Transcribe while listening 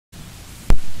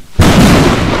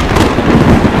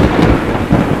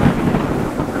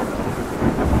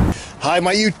Hi,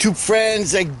 my YouTube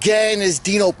friends. Again, it's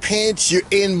Dino Pinch. You're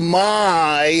in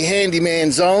my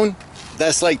handyman zone.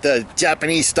 That's like the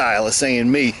Japanese style of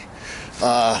saying me.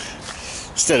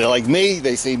 Instead of like me,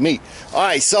 they say me.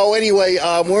 Alright, so anyway,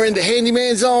 we're in the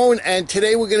handyman zone, and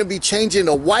today we're going to be changing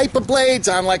the wiper blades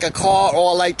on like a car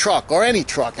or a light truck, or any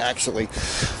truck actually.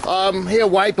 Here,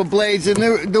 wiper blades,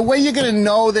 and the way you're going to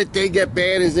know that they get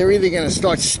bad is they're either going to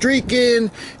start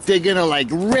streaking, they're going to like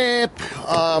rip,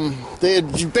 they're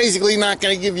basically not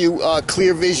going to give you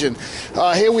clear vision.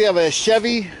 Here we have a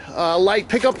Chevy light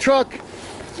pickup truck,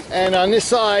 and on this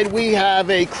side we have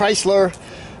a Chrysler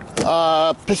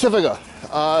Pacifica.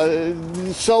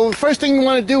 So the first thing you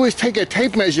want to do is take a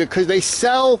tape measure, because they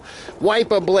sell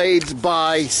wiper blades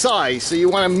by size. So you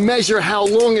want to measure how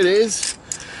long it is.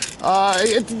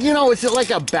 You know, it's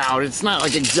like about, it's not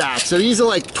like exact. So these are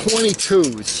like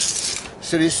 22s.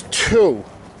 So there's two.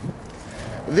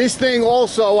 This thing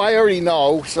also, I already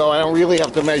know, so I don't really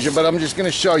have to measure, but I'm just going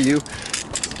to show you.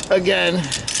 Again,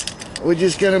 we're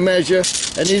just going to measure,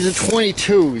 and these are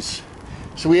 22s.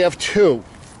 So we have two.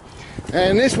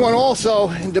 And this one also,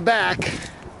 in the back,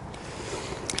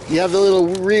 you have the little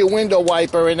rear window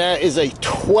wiper, and that is a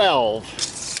 12.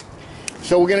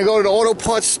 So we're going to go to the auto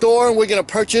parts store, and we're going to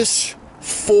purchase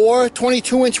 4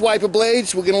 22-inch wiper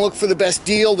blades. We're going to look for the best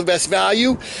deal, the best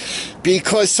value,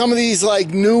 because some of these like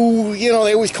new, you know,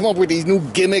 they always come up with these new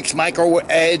gimmicks, micro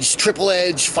edge, triple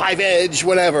edge, 5 edge,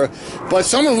 whatever. But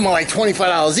some of them are like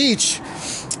 $25 each.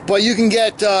 But you can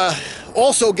get,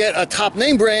 also get a top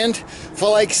name brand for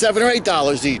like $7 or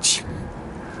 $8 each.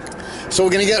 So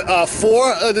we're going to get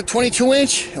 4 of the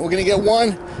 22-inch, and we're going to get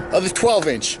 1 of the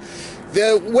 12-inch.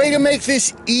 The way to make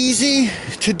this easy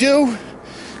to do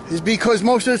is because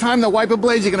most of the time the wiper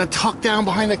blades are going to tuck down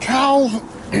behind the cowl.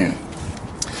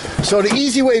 So the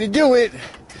easy way to do it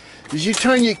is you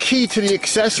turn your key to the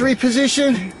accessory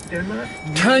position,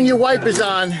 turn your wipers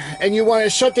on, and you want to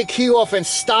shut the key off and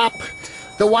stop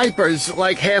the wipers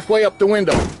like halfway up the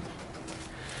window.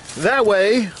 That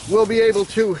way we'll be able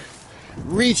to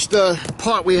reach the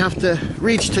part we have to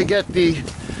reach to get the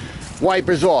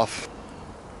wipers off.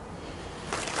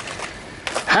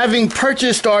 Having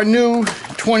purchased our new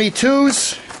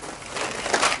 22s,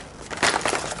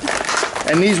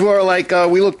 and these were like,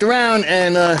 we looked around,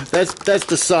 and that's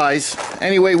the size.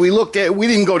 Anyway, we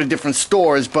didn't go to different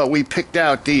stores, but we picked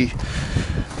out the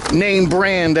name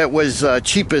brand that was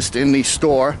cheapest in the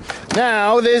store.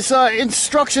 Now there's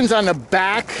instructions on the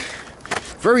back,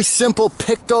 very simple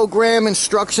pictogram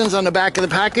instructions on the back of the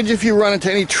package if you run into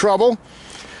any trouble,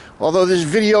 although this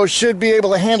video should be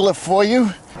able to handle it for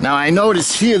you. Now I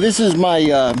notice here, this is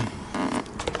my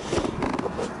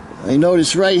I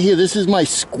notice right here, this is my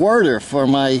squirter for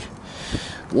my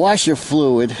washer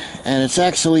fluid, and it's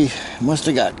actually must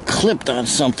have got clipped on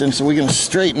something, so we're going to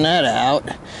straighten that out.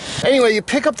 Anyway, you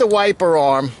pick up the wiper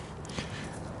arm,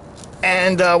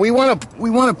 and we want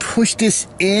to push this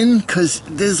in, because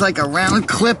there's like a round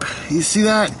clip, you see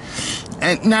that?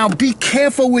 And now be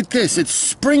careful with this, it's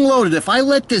spring loaded. If I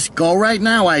let this go right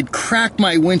now, I'd crack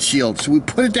my windshield, so we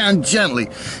put it down gently.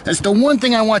 That's the one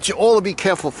thing I want you all to be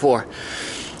careful for.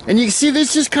 And you can see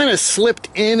this just kind of slipped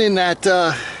in that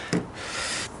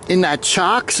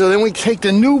chock. So then we take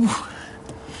the new,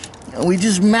 and we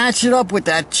just match it up with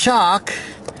that chock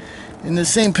in the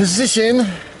same position.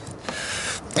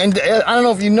 And I don't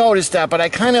know if you noticed that, but I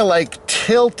kind of like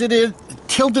tilted it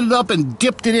up and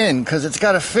dipped it in, because it's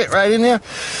got to fit right in there.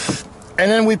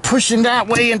 And then we push in that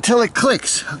way until it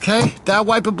clicks. Okay, that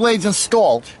wiper blade's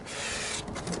installed.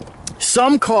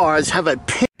 Some cars have a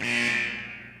pin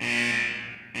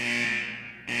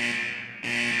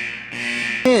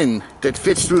that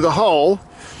fits through the hole.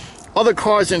 Other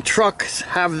cars and trucks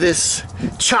have this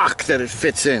chock that it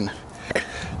fits in,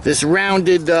 this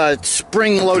rounded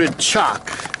spring-loaded chock.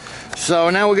 So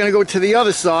now we're going to go to the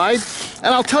other side,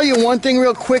 and I'll tell you one thing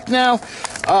real quick now.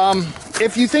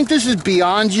 If you think this is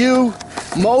beyond you,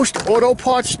 most auto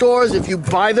parts stores, if you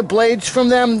buy the blades from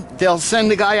them, they'll send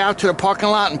the guy out to the parking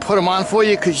lot and put them on for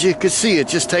you, because you can see it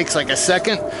just takes like a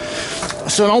second.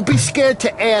 So don't be scared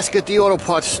to ask at the auto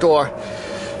parts store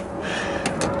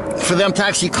for them to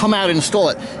actually come out and install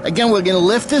it. Again, we're going to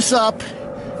lift this up,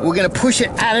 we're going to push it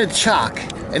out of the chock,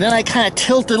 and then I kind of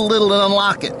tilt it a little and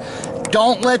unlock it.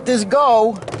 Don't let this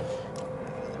go.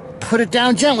 Put it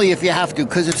down gently if you have to,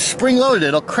 because it's spring loaded,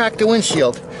 it'll crack the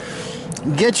windshield.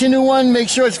 Get your new one, make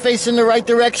sure it's facing the right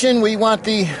direction. We want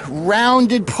the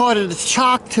rounded part of the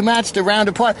chock to match the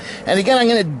rounded part. And again, I'm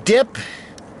going to dip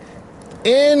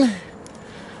in,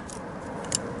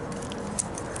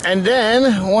 and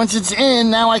then once it's in,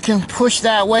 now I can push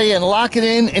that way and lock it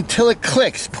in until it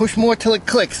clicks. Push more till it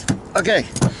clicks. Okay,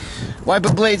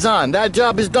 wiper blades on. That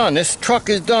job is done. This truck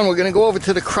is done. We're going to go over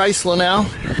to the Chrysler now.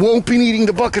 Won't be needing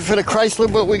the bucket for the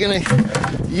Chrysler, but we're going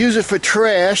to use it for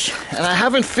trash. And I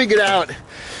haven't figured out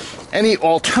any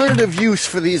alternative use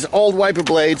for these old wiper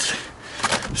blades.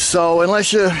 So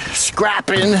unless you're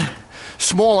scrapping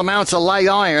small amounts of light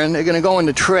iron, they're going to go in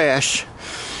the trash.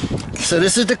 So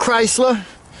this is the Chrysler.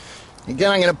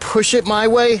 Again, I'm going to push it my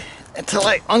way until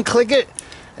I unclick it.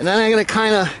 And then I'm going to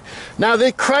kind of... Now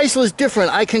the Chrysler is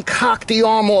different. I can cock the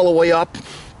arm all the way up,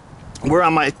 where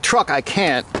on my truck I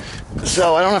can't.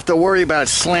 So I don't have to worry about it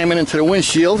slamming into the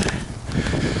windshield.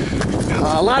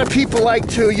 A lot of people like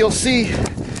to, you'll see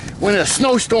when a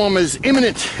snowstorm is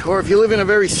imminent, or if you live in a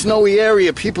very snowy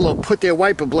area, people will put their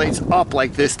wiper blades up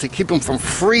like this to keep them from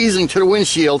freezing to the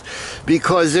windshield,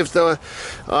 because if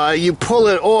you pull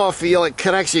it off, it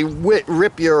could actually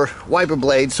rip your wiper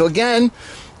blade. So again,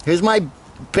 here's my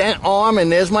bent arm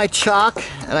and there's my chock,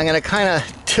 and I'm going to kind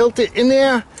of tilt it in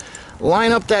there,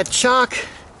 line up that chock,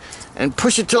 and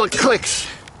push it till it clicks.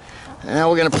 And now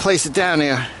we're going to place it down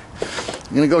there.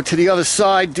 I'm going to go to the other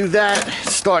side, do that.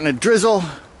 It's starting to drizzle.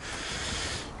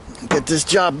 Get this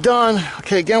job done.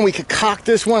 Okay, again, we could cock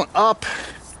this one up.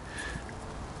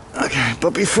 Okay,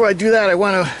 but before I do that, I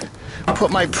want to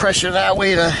put my pressure that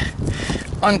way to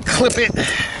unclip it.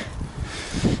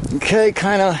 Okay,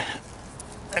 kind of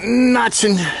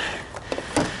notching.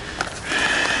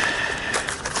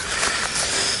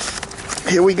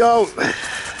 Here we go.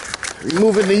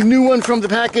 Removing the new one from the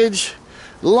package,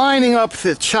 lining up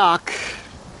the chock,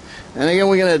 and again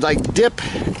we're gonna like dip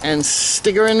and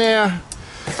stick her in there.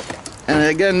 And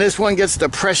again, this one gets the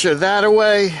pressure that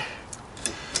away.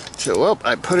 So,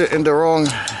 I put it in the wrong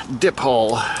dip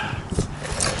hole.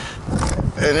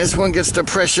 And this one gets the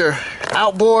pressure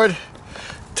outboard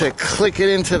to click it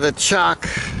into the chock.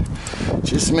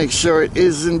 Just make sure it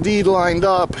is indeed lined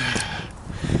up.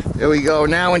 There we go.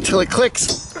 Now until it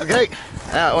clicks. Okay,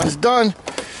 that one's done.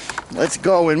 Let's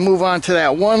go and move on to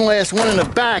that one last one in the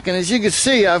back. And as you can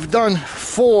see, I've done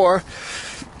 5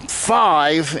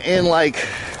 in like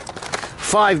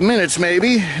 5 minutes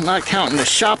maybe, not counting the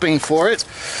shopping for it.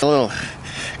 A little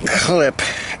clip.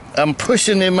 I'm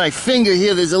pushing in my finger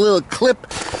here. There's a little clip.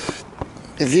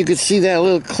 If you could see that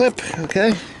little clip,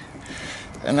 okay?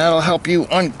 And that'll help you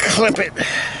unclip it.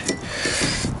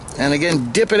 And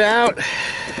again, dip it out.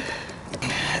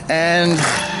 And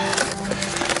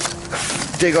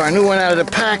dig our new one out of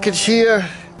the package here.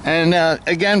 And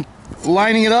again,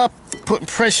 lining it up, putting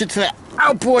pressure to the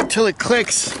outboard till it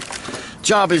clicks.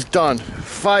 Job is done.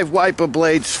 5 wiper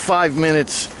blades, 5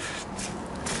 minutes.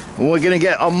 We're gonna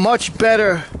get a much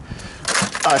better,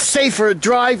 safer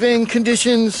driving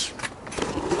conditions.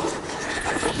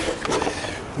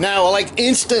 Now, like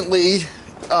instantly,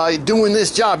 doing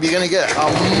this job, you're gonna get a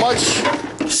much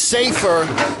safer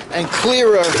and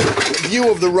clearer view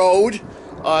of the road.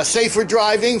 Safer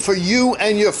driving for you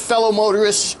and your fellow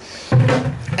motorists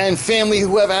and family,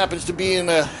 whoever happens to be in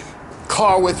a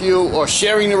car with you or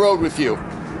sharing the road with you.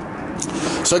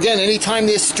 So again, anytime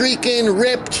they're streaking,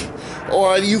 ripped,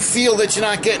 or you feel that you're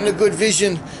not getting a good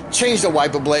vision, change the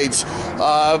wiper blades.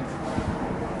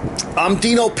 I'm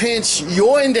Dino Pinch.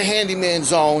 You're in the Handyman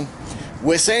Zone.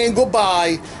 We're saying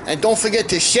goodbye, and don't forget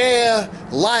to share,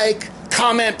 like,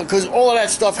 comment, because all of that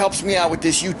stuff helps me out with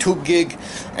this YouTube gig,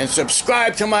 and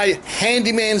subscribe to my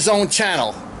Handyman Zone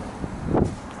channel.